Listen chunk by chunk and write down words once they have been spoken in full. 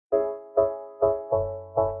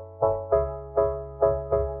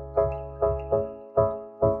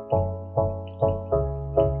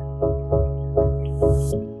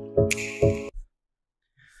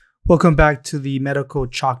Welcome back to the Medical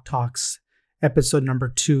Chalk Talks, episode number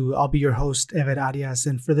 2. I'll be your host, Evet Arias,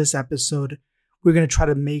 and for this episode, we're going to try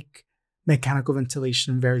to make mechanical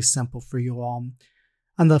ventilation very simple for you all.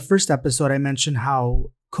 On the first episode, I mentioned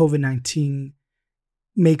how COVID-19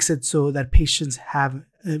 makes it so that patients have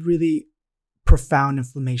a really profound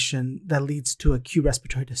inflammation that leads to acute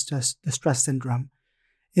respiratory distress syndrome.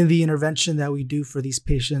 And the intervention that we do for these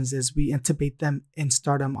patients is we intubate them and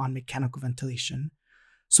start them on mechanical ventilation.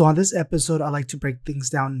 So on this episode, I'd like to break things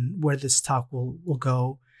down where this talk will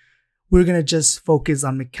go. We're going to just focus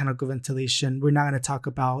on mechanical ventilation. We're not going to talk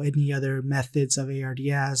about any other methods of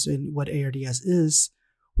ARDS and what ARDS is.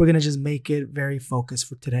 We're going to just make it very focused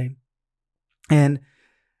for today. And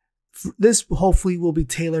this hopefully will be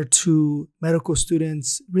tailored to medical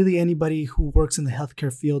students, really anybody who works in the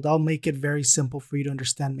healthcare field. I'll make it very simple for you to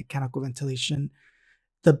understand mechanical ventilation,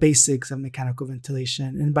 the basics of mechanical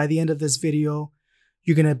ventilation. And by the end of this video,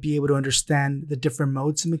 you're going to be able to understand the different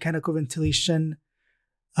modes of mechanical ventilation.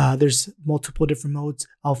 There's multiple different modes.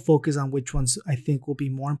 I'll focus on which ones I think will be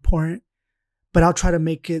more important, but I'll try to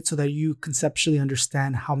make it so that you conceptually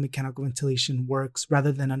understand how mechanical ventilation works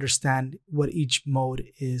rather than understand what each mode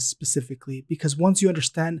is specifically. Because once you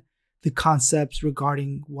understand the concepts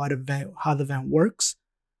regarding how the vent works,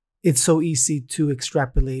 it's so easy to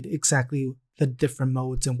extrapolate exactly the different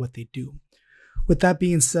modes and what they do. With that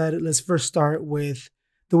being said, let's first start with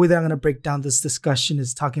the way that I'm going to break down this discussion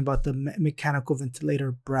is talking about the mechanical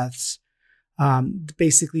ventilator breaths.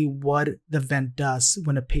 Basically what the vent does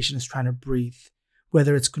when a patient is trying to breathe,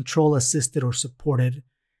 whether it's control assisted or supported.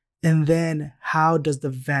 And then how does the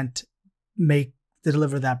vent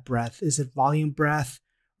deliver that breath? Is it volume breath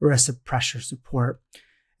or is it pressure support?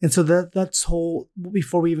 And so that's whole,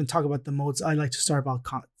 before we even talk about the modes, I'd like to start about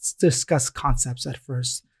discuss concepts at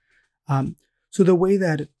first. So the way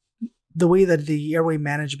that the airway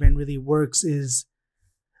management really works is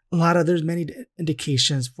there's many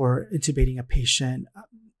indications for intubating a patient.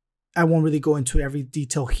 I won't really go into every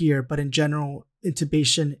detail here, but in general,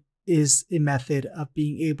 intubation is a method of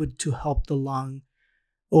being able to help the lung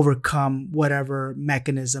overcome whatever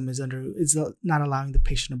mechanism is not allowing the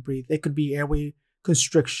patient to breathe. It could be airway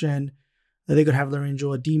constriction, they could have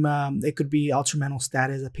laryngeal edema, it could be ultramental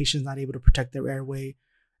status, a patient's not able to protect their airway.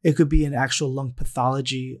 It could be an actual lung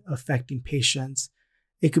pathology affecting patients.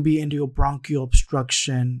 It could be endobronchial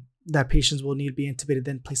obstruction that patients will need to be intubated,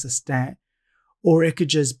 then place a stent. Or it could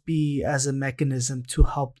just be as a mechanism to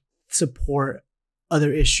help support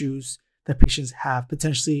other issues that patients have,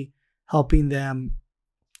 potentially helping them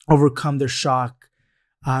overcome their shock.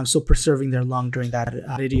 So preserving their lung during that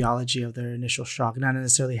etiology of their initial shock, not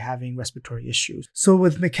necessarily having respiratory issues. So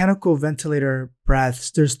with mechanical ventilator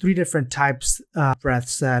breaths, there's 3 different types of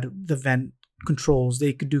breaths that the vent controls.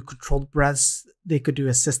 They could do controlled breaths, they could do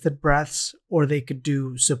assisted breaths, or they could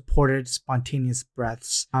do supported spontaneous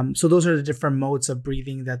breaths. So those are the different modes of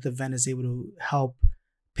breathing that the vent is able to help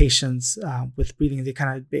patients with breathing. They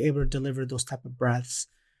kind of be able to deliver those type of breaths.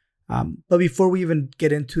 But before we even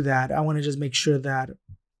get into that, I want to just make sure that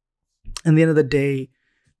at the end of the day,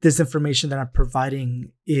 this information that I'm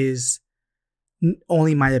providing is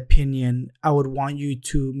only my opinion. I would want you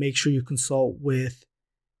to make sure you consult with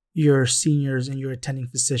your seniors and your attending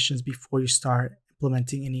physicians before you start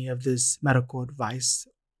implementing any of this medical advice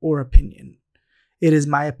or opinion. It is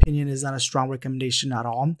my opinion, is not a strong recommendation at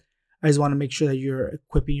all. I just want to make sure that you're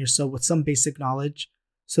equipping yourself with some basic knowledge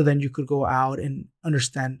so then you could go out and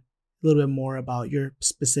understand a little bit more about your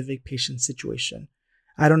specific patient situation.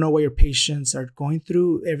 I don't know what your patients are going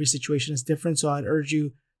through. Every situation is different. So I'd urge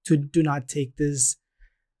you to do not take this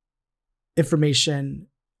information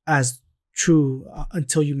as true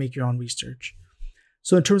until you make your own research.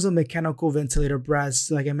 So in terms of mechanical ventilator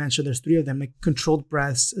breaths, like I mentioned, there's 3 of them: controlled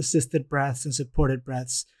breaths, assisted breaths, and supported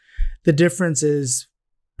breaths. The difference is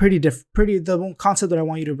the one concept that I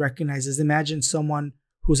want you to recognize is, imagine someone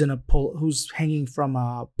who's hanging from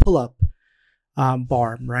a pull-up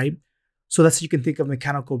bar, right? So that's how you can think of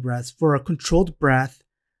mechanical breaths. For a controlled breath,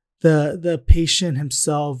 the patient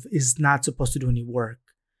himself is not supposed to do any work.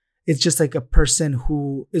 It's just like a person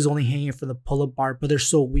who is only hanging from the pull-up bar, but they're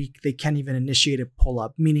so weak they can't even initiate a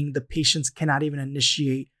pull-up, meaning the patients cannot even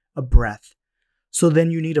initiate a breath. So then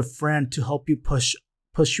you need a friend to help you push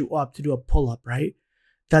you up to do a pull-up, right?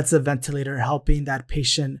 That's a ventilator helping that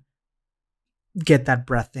patient get that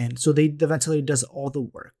breath in. So the ventilator does all the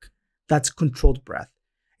work. That's controlled breath.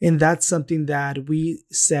 And that's something that we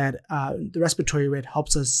said, the respiratory rate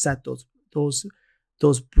helps us set those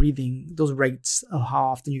breathing, those rates of how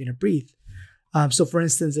often you're going to breathe. So for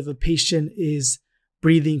instance, if a patient is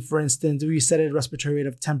breathing, for instance, we set a respiratory rate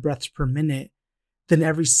of 10 breaths per minute, then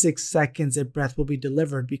every 6 seconds a breath will be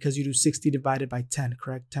delivered because you do 60 divided by 10,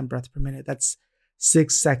 correct? 10 breaths per minute. That's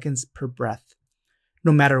 6 seconds per breath,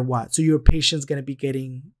 no matter what. So your patient's going to be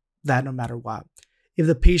getting that no matter what. If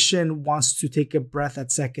the patient wants to take a breath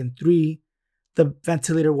at second 3, the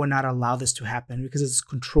ventilator will not allow this to happen because it's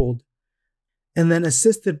controlled. And then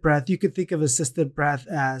assisted breath, you could think of assisted breath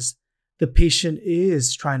as the patient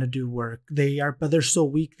is trying to do work. But they're so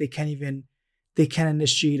weak they can't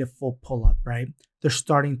initiate a full pull-up, right?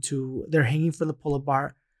 They're hanging for the pull-up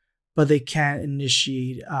bar, but they can't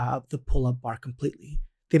initiate the pull-up bar completely.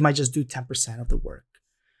 They might just do 10% of the work,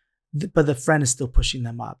 but the friend is still pushing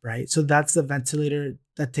them up, right? So that's the ventilator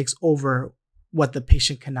that takes over what the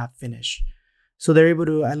patient cannot finish. So they're able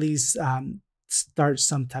to at least start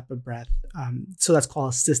some type of breath. So that's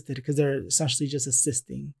called assisted because they're essentially just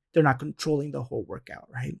assisting. They're not controlling the whole workout,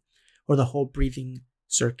 right? Or the whole breathing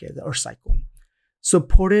circuit or cycle.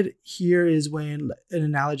 Supported here is when, an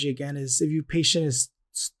analogy again is if your patient is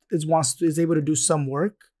able to do some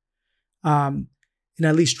work, and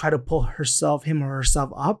at least try to pull him or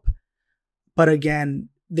herself up, but again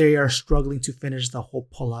they are struggling to finish the whole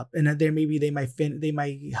pull up, and they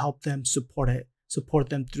might help them support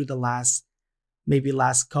them through the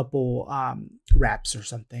last couple reps or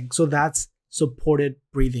something. So that's supported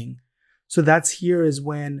breathing. So that's here is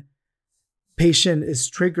when patient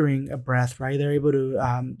is triggering a breath, right? They're able to,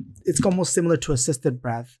 it's almost similar to assisted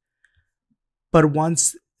breath, but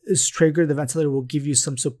once it's triggered, the ventilator will give you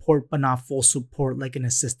some support, but not full support like an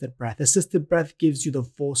assisted breath. Assisted breath gives you the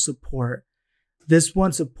full support. This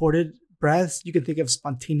one, supported breaths, you can think of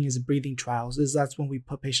spontaneous breathing trials. That's when we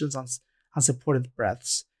put patients on supported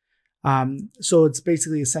breaths. So it's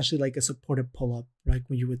basically essentially like a supported pull-up, like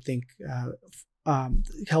when you would think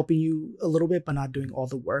helping you a little bit, but not doing all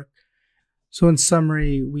the work. So in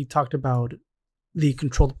summary, we talked about the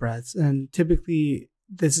controlled breaths, and typically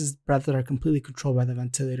this is breaths that are completely controlled by the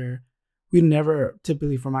ventilator. We never,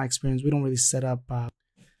 typically from my experience, we don't really set up.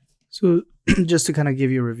 So just to kind of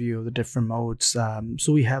give you a review of the different modes.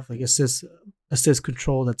 So we have like assist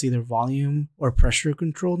control that's either volume or pressure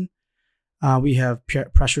controlled. We have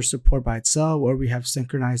pressure support by itself, or we have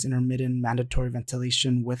synchronized intermittent mandatory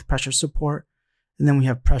ventilation with pressure support. And then we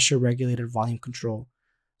have pressure regulated volume control.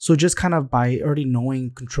 So just kind of by already knowing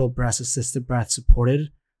controlled breaths, assisted breaths, supported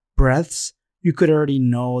breaths, you could already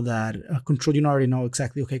know that already know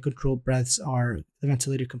exactly, okay, controlled breaths are the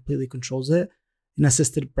ventilator completely controls it. And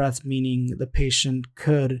assisted breaths, meaning the patient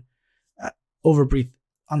could overbreathe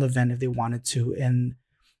on the vent if they wanted to. And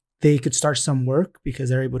they could start some work because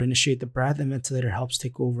they're able to initiate the breath and ventilator helps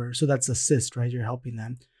take over. So that's assist, right? You're helping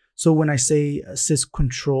them. So when I say assist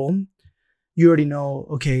control, you already know,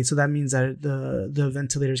 okay, so that means that the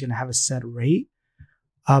ventilator is going to have a set rate,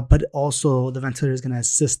 but also the ventilator is going to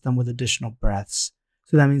assist them with additional breaths.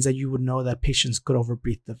 So that means that you would know that patients could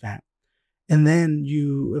overbreathe the vent. And then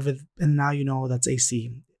now you know that's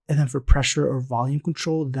AC. And then for pressure or volume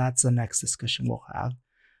control, that's the next discussion we'll have.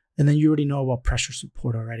 And then you already know about pressure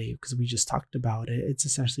support already because we just talked about it. It's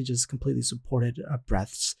essentially just completely supported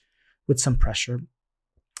breaths with some pressure.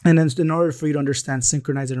 And then in order for you to understand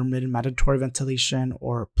synchronized intermittent mandatory ventilation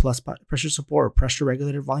or plus pressure support or pressure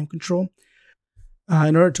regulated volume control,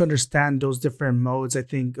 in order to understand those different modes, I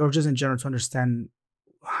think, or just in general to understand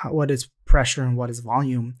what is pressure and what is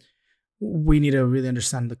volume, we need to really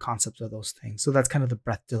understand the concepts of those things. So that's kind of the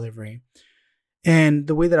breath delivery. And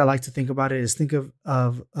the way that I like to think about it is think of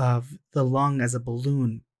the lung as a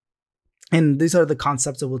balloon. And these are the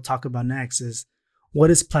concepts that we'll talk about next is what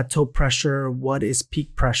is plateau pressure? What is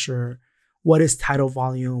peak pressure? What is tidal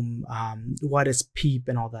volume? What is PEEP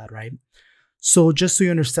and all that, right? So just so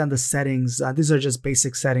you understand the settings, these are just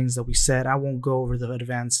basic settings that we set. I won't go over the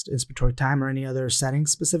advanced inspiratory time or any other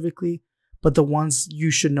settings specifically, but the ones you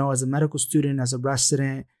should know as a medical student, as a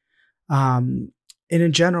resident, and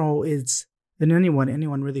in general, and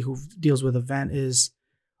anyone really who deals with a vent is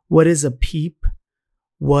what is a PEEP,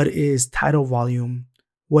 what is tidal volume,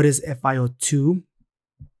 what is FiO2,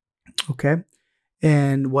 okay,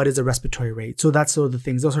 and what is the respiratory rate. So those are the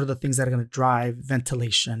things that are going to drive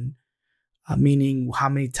ventilation, meaning how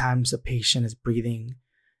many times a patient is breathing,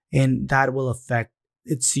 and that will affect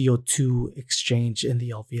its CO2 exchange in the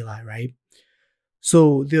alveoli, right?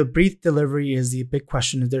 So the breath delivery is the big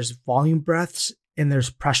question. There's volume breaths and there's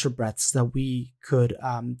pressure breaths that we could,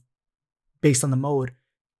 based on the mode,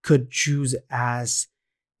 could choose as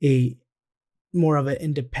a more of an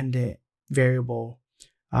independent variable.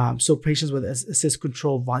 So patients with assist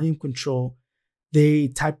control, volume control, their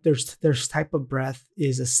type of breath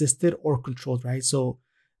is assisted or controlled, right? So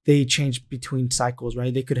they change between cycles,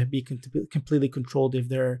 right? They could be completely controlled if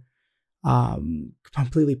they're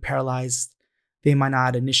completely paralyzed, they might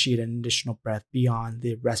not initiate an additional breath beyond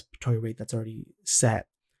the respiratory rate that's already set.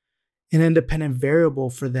 An independent variable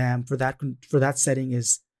for them for that setting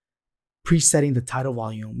is presetting the tidal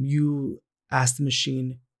volume. You ask the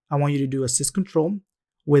machine, I want you to do assist control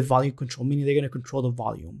with volume control, meaning they're going to control the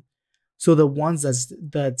volume. So the ones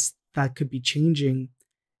that could be changing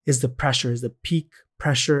is the pressure, is the peak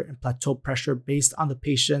pressure and plateau pressure based on the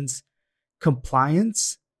patient's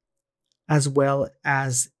compliance, as well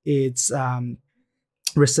as its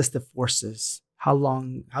resistive forces, how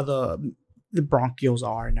the bronchioles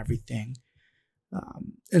are and everything.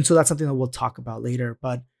 And so that's something that we'll talk about later.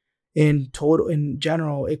 But in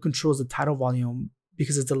general, it controls the tidal volume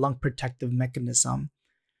because it's a lung protective mechanism.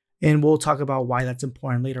 And we'll talk about why that's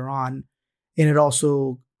important later on. And it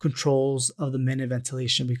also controls of the minute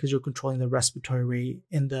ventilation because you're controlling the respiratory rate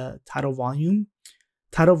in the tidal volume.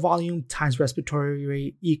 Tidal volume times respiratory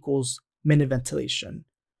rate equals minute ventilation,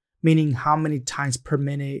 meaning how many times per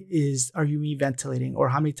minute are you ventilating, or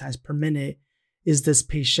how many times per minute is this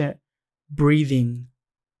patient breathing.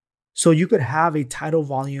 So you could have a tidal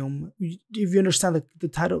volume. If you understand the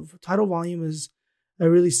tidal volume is a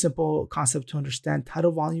really simple concept to understand.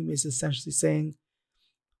 Tidal volume is essentially saying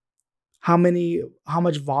how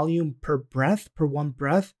much volume per one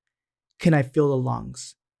breath can I fill the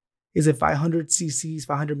lungs? Is it 500 cc's,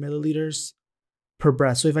 500 milliliters per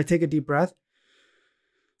breath? So if I take a deep breath,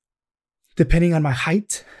 depending on my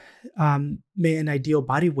height, and ideal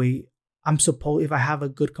body weight, if I have a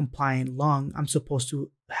good compliant lung, I'm supposed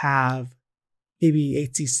to have maybe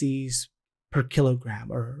 8 cc's per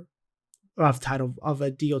kilogram or of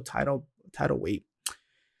ideal tidal weight.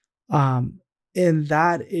 And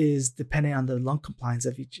that is depending on the lung compliance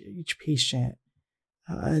of each patient.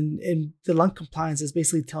 And the lung compliance is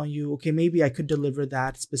basically telling you, okay, maybe I could deliver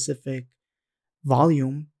that specific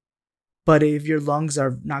volume, but if your lungs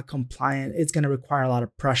are not compliant, it's going to require a lot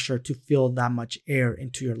of pressure to fill that much air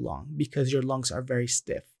into your lung because your lungs are very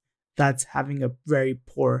stiff. That's having a very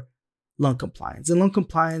poor lung compliance. And lung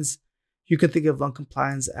compliance, you can think of lung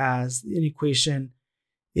compliance as an equation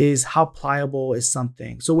is how pliable is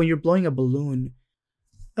something. So when you're blowing a balloon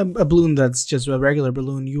that's just a regular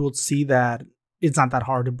balloon, you will see that it's not that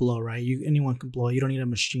hard to blow, right? Anyone can blow it. You don't need a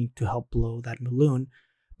machine to help blow that balloon.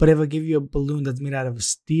 But if I give you a balloon that's made out of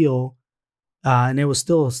steel, and it was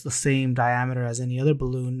still the same diameter as any other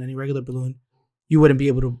balloon, any regular balloon, you wouldn't be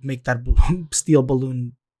able to make that steel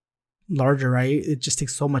balloon larger, right? It just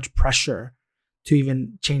takes so much pressure to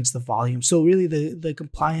even change the volume. So really the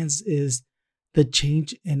compliance is the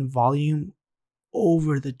change in volume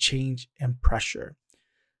over the change in pressure.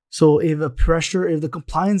 So if the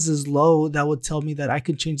compliance is low, that would tell me that I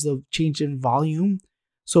can change the change in volume.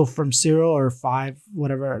 So from 0 or 5,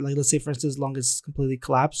 whatever, like let's say for instance, lung is completely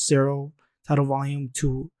collapsed, 0 tidal volume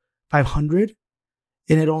to 500.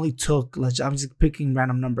 And it only took, I'm just picking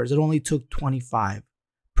random numbers. It only took 25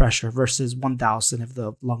 pressure versus 1,000 if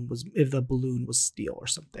the balloon was steel or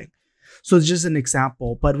something. So it's just an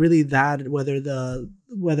example, but really that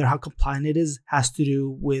whether how compliant it is has to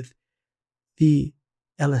do with the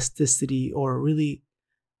elasticity, or really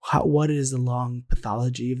what is the lung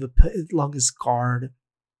pathology. If the lung is scarred,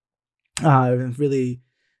 really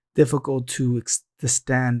difficult to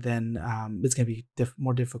stand, then it's going to be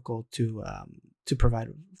more difficult to provide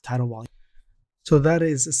tidal volume. So that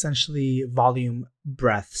is essentially volume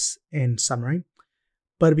breaths in summary.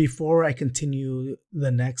 But before I continue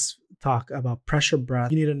the next talk about pressure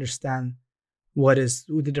breath, you need to understand what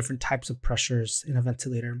the different types of pressures in a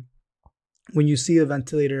ventilator. When you see a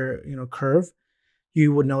ventilator, curve,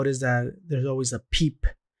 you would notice that there's always a PEEP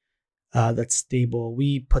that's stable.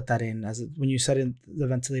 We put that in when you set in the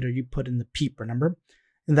ventilator, you put in the PEEP, remember?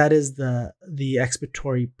 And that is the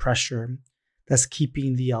expiratory pressure that's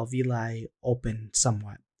keeping the alveoli open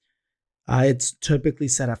somewhat. It's typically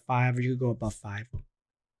set at 5, or you could go above 5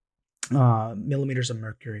 millimeters of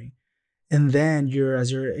mercury. And then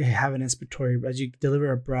as you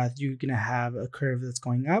deliver a breath, you're going to have a curve that's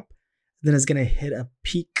going up. Then it's going to hit a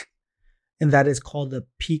peak, and that is called the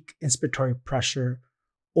peak inspiratory pressure,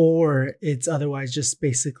 or it's otherwise just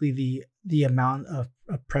basically the amount of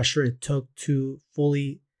pressure it took to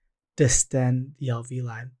fully distend the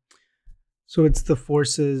alveoli. So it's the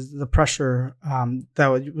forces, the pressure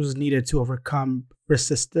that was needed to overcome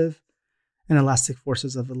resistive and elastic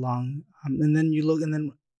forces of the lung. And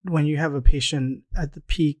then when you have a patient at the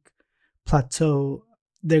peak plateau,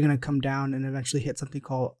 they're going to come down and eventually hit something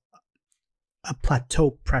called a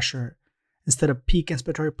plateau pressure. Instead of peak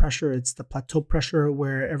inspiratory pressure, it's the plateau pressure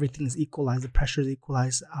where everything's equalized. The pressure is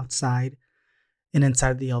equalized outside. and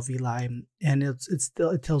inside the alveoli. And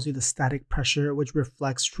it tells you the static pressure, which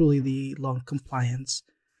reflects truly the lung compliance.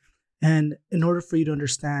 And in order for you to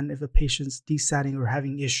understand if a patient's desatting or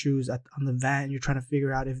having issues on the vent, you're trying to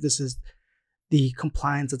figure out if this is the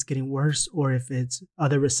compliance that's getting worse or if it's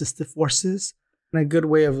other resistive forces. And a good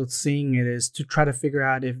way of seeing it is to try to figure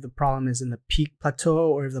out if the problem is in the peak plateau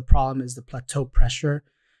or if the problem is the plateau pressure.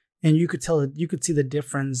 And you could see the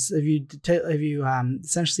difference if you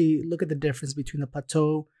essentially look at the difference between the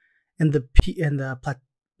plateau and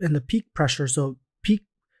the peak pressure. So peak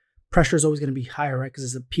pressure is always going to be higher, right? Because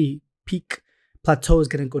it's a peak. Peak plateau is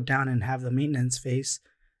going to go down and have the maintenance phase.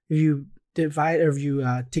 If you divide or if you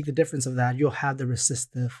take the difference of that, you'll have the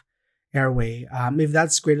resistive airway. If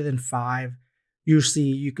that's greater than 5, usually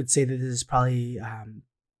you could say that this is probably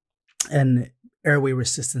an airway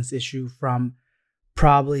resistance issue from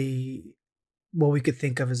probably what we could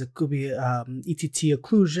think of as it could be ETT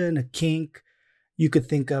occlusion, a kink. You could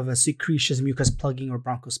think of a secretious mucus plugging or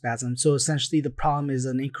bronchospasm. So essentially the problem is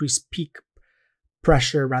an increased peak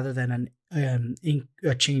pressure rather than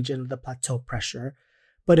a change in the plateau pressure.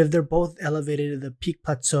 But if they're both elevated, the peak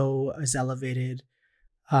plateau is elevated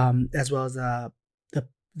as well as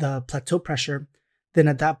the plateau pressure, then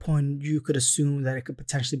at that point you could assume that it could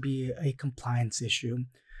potentially be a compliance issue.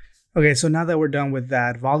 Okay, so now that we're done with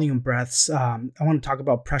that volume breaths, I want to talk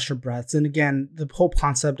about pressure breaths. And again, the whole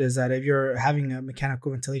concept is that if you're having a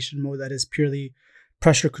mechanical ventilation mode that is purely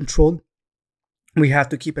pressure controlled, we have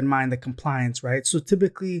to keep in mind the compliance, right? So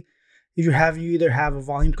typically, if you either have a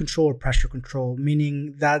volume control or pressure control,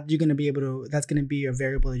 meaning that you're going to be able to, that's going to be a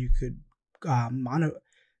variable that you could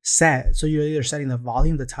set. So you're either setting the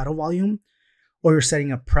volume, the tidal volume, or you're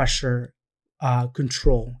setting a pressure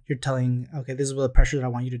control. You're telling, okay, this is the pressure that I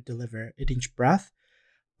want you to deliver at each breath,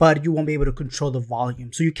 but you won't be able to control the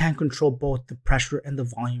volume. So you can't control both the pressure and the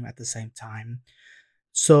volume at the same time.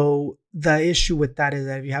 So the issue with that is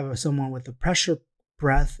that if you have someone with a pressure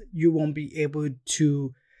breath, you won't be able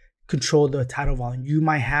to control the tidal volume. You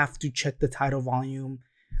might have to check the tidal volume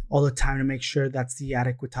all the time to make sure that's the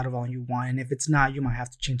adequate tidal volume you want. And if it's not, you might have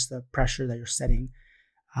to change the pressure that you're setting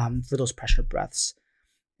for those pressure breaths.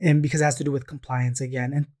 And because it has to do with compliance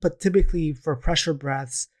again. But typically for pressure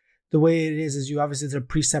breaths, the way it is you obviously there's a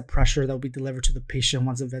preset pressure that will be delivered to the patient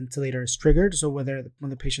once the ventilator is triggered. So when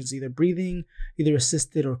the patient's either breathing, either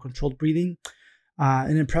assisted or controlled breathing,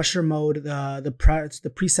 and in pressure mode, the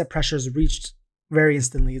preset pressure is reached very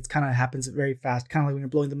instantly. It kind of happens very fast, kind of like when you're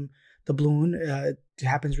blowing the balloon. It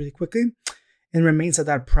happens really quickly and remains at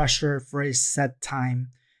that pressure for a set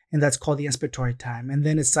time, and that's called the inspiratory time. And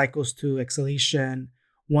then it cycles to exhalation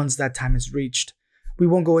once that time is reached. We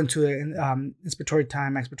won't go into inspiratory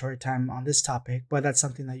time, expiratory time on this topic, but that's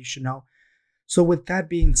something that you should know. So with that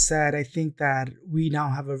being said, I think that we now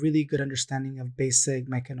have a really good understanding of basic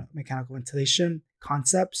mechanical ventilation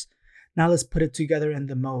concepts. Now let's put it together in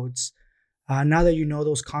the modes. Now that you know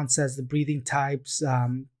those concepts, the breathing types,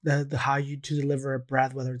 the how you to deliver a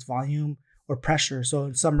breath, whether it's volume or pressure. So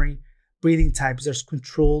in summary, breathing types, there's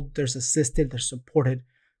controlled, there's assisted, there's supported.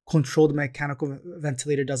 Controlled mechanical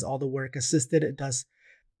ventilator does all the work. Assisted, it does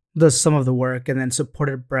some of the work, and then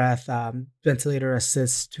supported breath ventilator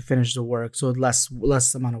assists to finish the work, so less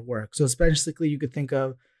amount of work. So basically, you could think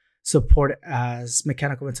of support as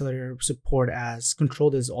mechanical ventilator support as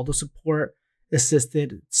controlled is all the support,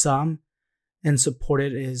 assisted some, and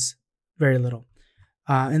supported is very little.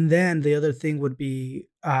 And then the other thing would be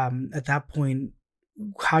at that point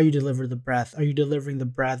how you deliver the breath. Are you delivering the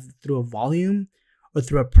breath through a volume or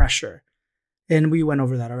through a pressure? And we went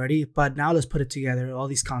over that already, but now let's put it together, all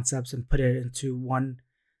these concepts, and put it into one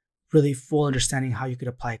really full understanding how you could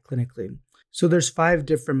apply it clinically. So there's 5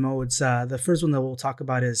 different modes. The first one that we'll talk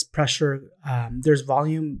about is pressure. There's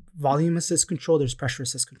volume assist control, there's pressure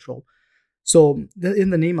assist control. So in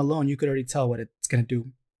the name alone, you could already tell what it's going to do.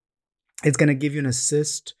 It's going to give you an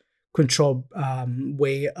assist control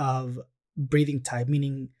way of breathing type,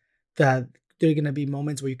 meaning that there are going to be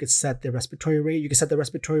moments where you could set the respiratory rate. You can set the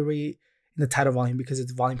respiratory rate in the tidal volume because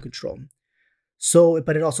it's volume control. So,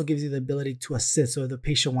 but it also gives you the ability to assist. So if the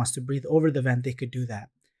patient wants to breathe over the vent, they could do that.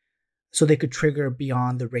 So they could trigger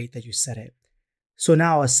beyond the rate that you set it. So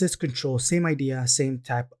now assist control, same idea, same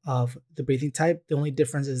type of the breathing type. The only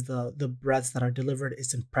difference is the breaths that are delivered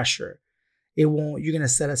is in pressure. You're going to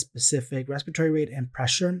set a specific respiratory rate and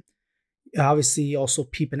pressure. Obviously also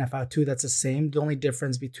PEEP and FiO2, that's the same. The only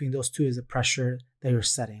difference between those two is the pressure that you're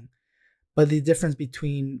setting. But the difference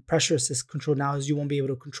between pressure assist control now is you won't be able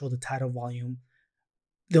to control the tidal volume.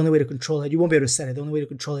 The only way to control it, you won't be able to set it. The only way to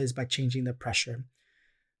control it is by changing the pressure.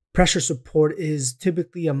 Pressure support is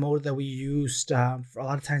typically a mode that we used for a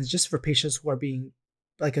lot of times just for patients who are being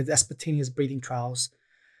like a spontaneous breathing trials.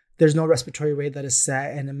 There's no respiratory rate that is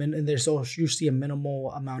set, and there's also usually a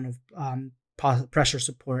minimal amount of pressure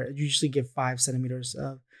support. You usually give 5 centimeters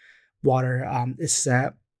of water is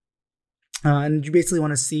set. And you basically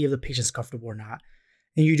want to see if the patient's comfortable or not.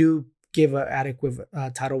 And you do give an adequate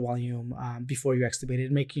tidal volume before you extubate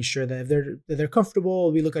it, making sure that if they're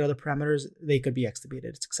comfortable, we look at other parameters, they could be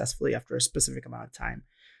extubated successfully after a specific amount of time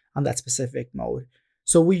on that specific mode.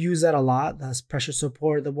 So we use that a lot. That's pressure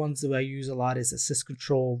support. The ones that I use a lot is assist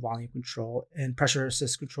control, volume control, and pressure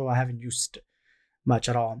assist control I haven't used much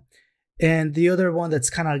at all. And the other one that's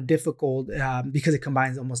kind of difficult because it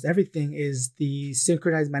combines almost everything is the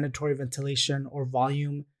synchronized mandatory ventilation or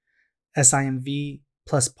volume SIMV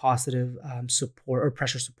plus positive support or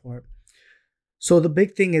pressure support. So the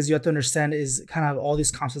big thing is you have to understand is kind of all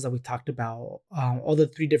these concepts that we talked about, all the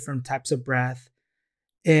 3 different types of breath.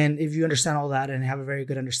 And if you understand all that and have a very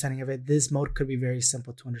good understanding of it, this mode could be very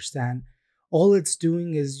simple to understand. All it's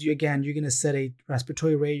doing is, you're going to set a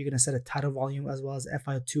respiratory rate, you're going to set a tidal volume as well as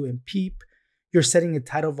FiO2 and PEEP. You're setting a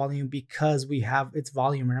tidal volume because we have its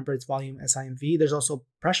volume. Remember, it's volume SIMV. There's also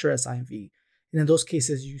pressure SIMV. And in those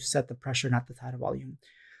cases, you set the pressure, not the tidal volume.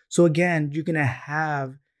 So again, you're going to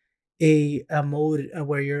have a mode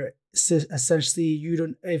where you're essentially,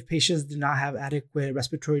 if patients do not have adequate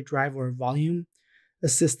respiratory drive or volume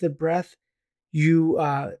assisted breath,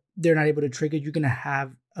 they're not able to trigger, you're going to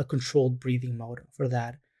have a controlled breathing mode for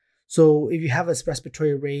that. So if you have a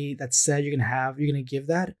respiratory rate that's set, you're going to give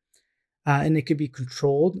that. And it could be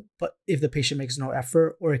controlled, but if the patient makes no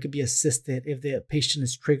effort, or it could be assisted if the patient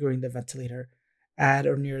is triggering the ventilator at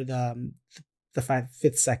or near the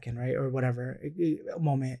 5th second, right? Or whatever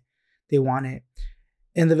moment they want it.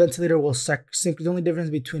 And the ventilator will sync. The only difference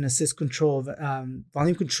between assist control,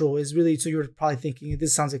 volume control is really, so you're probably thinking,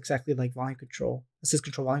 this sounds exactly like volume control, assist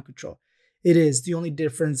control, volume control. It is. The only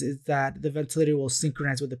difference is that the ventilator will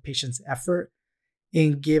synchronize with the patient's effort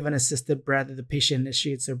and give an assisted breath if the patient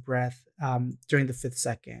initiates their breath during the 5th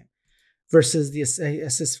second. Versus the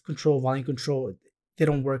assist control, volume control, they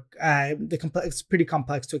don't work. It's pretty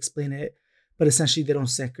complex to explain it, but essentially they don't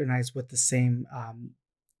synchronize with the same.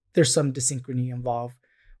 There's some desynchrony involved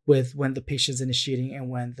with when the patient's initiating and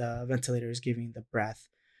when the ventilator is giving the breath.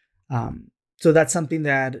 So that's something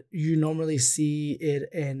that you normally see it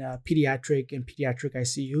in pediatric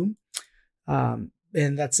ICU.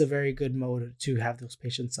 And that's a very good mode to have those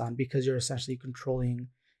patients on, because you're essentially controlling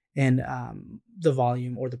the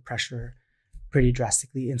volume or the pressure pretty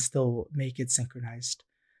drastically and still make it synchronized.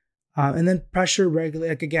 And then pressure regulate,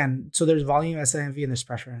 like again, so there's volume SIMV and there's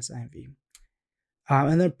pressure SIMV.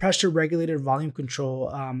 And then pressure regulated volume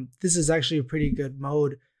control. This is actually a pretty good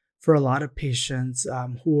mode for a lot of patients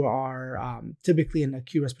who are typically in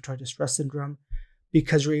acute respiratory distress syndrome,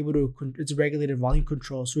 because you're able to, it's regulated volume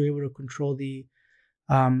control. So you're able to control the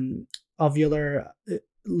alveolar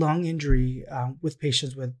lung injury with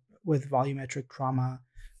patients with volumetric trauma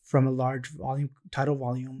from a large volume, tidal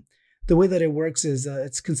volume. The way that it works is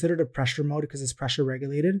it's considered a pressure mode because it's pressure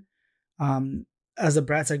regulated, as the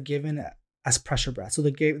breaths are given as pressure breaths. So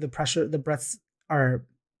the breaths are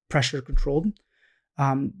pressure controlled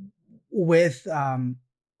with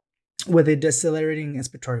a decelerating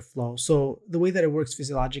inspiratory flow. So the way that it works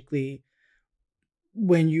physiologically,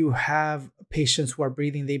 when you have patients who are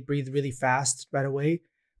breathing, they breathe really fast right away,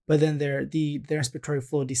 but then their inspiratory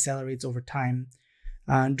flow decelerates over time.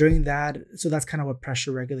 During that, so that's kind of what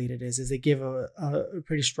pressure regulated is they give a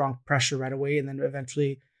pretty strong pressure right away, and then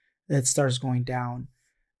eventually it starts going down.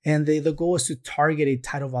 And the goal is to target a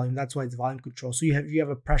tidal volume. That's why it's volume control. So you have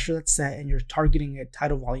a pressure that's set, and you're targeting a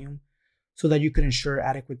tidal volume so that you can ensure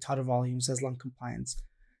adequate tidal volumes as lung compliance.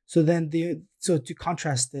 So to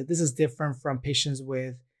contrast it, this is different from patients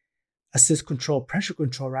with assist control, pressure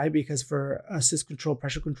control, right? Because for assist control,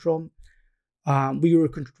 pressure control, we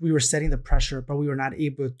were setting the pressure, but we were not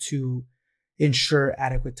able to ensure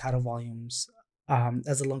adequate tidal volumes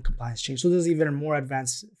as a lung compliance change. So there's even a more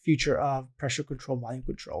advanced feature of pressure control, volume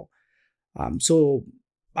control. So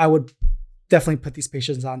I would definitely put these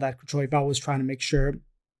patients on that control if I was trying to make sure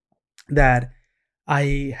that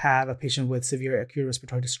I have a patient with severe acute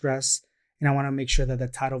respiratory distress, and I want to make sure that the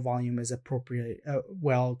tidal volume is appropriate,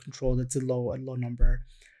 well controlled. It's a low number.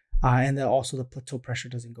 And that also the plateau pressure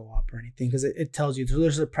doesn't go up or anything, because it tells you. So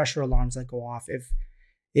there's the pressure alarms that go off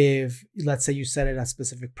if let's say you set it at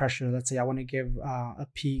specific pressure. Let's say I want to give a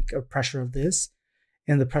peak or pressure of this,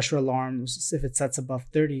 and the pressure alarms, if it sets above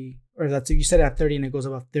 30, or you set it at 30 and it goes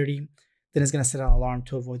above 30, then it's going to set an alarm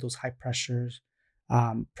to avoid those high pressures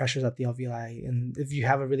pressures at the alveoli. And if you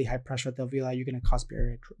have a really high pressure at the alveoli, you're going to cause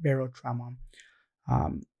barotrauma.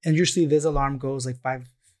 And usually this alarm goes like 5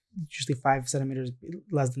 centimeters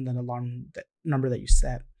less than the alarm number that you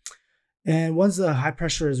set. And once the high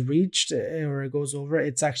pressure is reached or it goes over,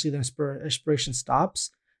 it's actually the inspiration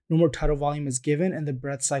stops. No more tidal volume is given, and the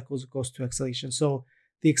breath cycles goes to exhalation. So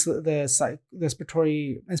the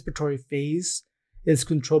inspiratory phase is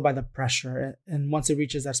controlled by the pressure. And once it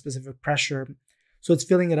reaches that specific pressure, so it's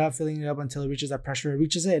filling it up until it reaches that pressure. It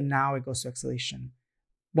reaches it, and now it goes to exhalation.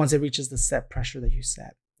 Once it reaches the set pressure that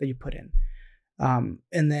you put in.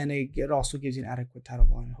 And then it also gives you an adequate tidal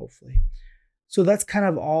volume, hopefully. So that's kind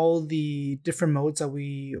of all the different modes that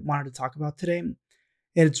we wanted to talk about today. And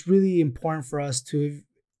it's really important for us to,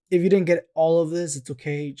 if you didn't get all of this, it's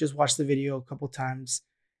okay. Just watch the video a couple times.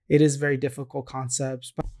 It is very difficult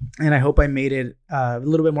concepts, and I hope I made it a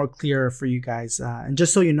little bit more clear for you guys. And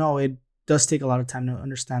just so you know, it does take a lot of time to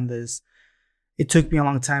understand this. It took me a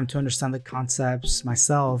long time to understand the concepts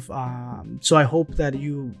myself. So I hope that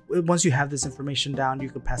once you have this information down, you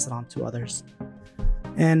can pass it on to others.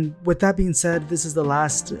 And with that being said, this is the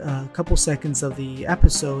last couple seconds of the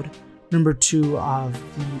episode, number 2 of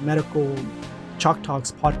the Medical Chalk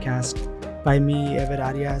Talks podcast by me, Evet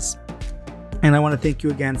Arias. And I want to thank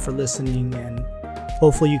you again for listening, and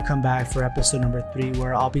hopefully you come back for episode number 3,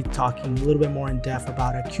 where I'll be talking a little bit more in depth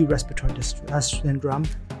about acute respiratory distress syndrome.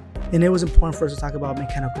 And it was important for us to talk about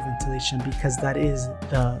mechanical ventilation because that is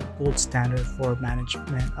the gold standard for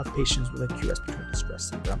management of patients with acute respiratory distress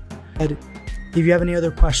syndrome. And if you have any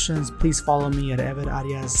other questions, please follow me at Evet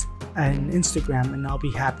Arias on Instagram, and I'll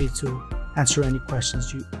be happy to answer any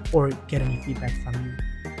questions or get any feedback from you.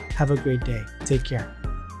 Have a great day. Take care.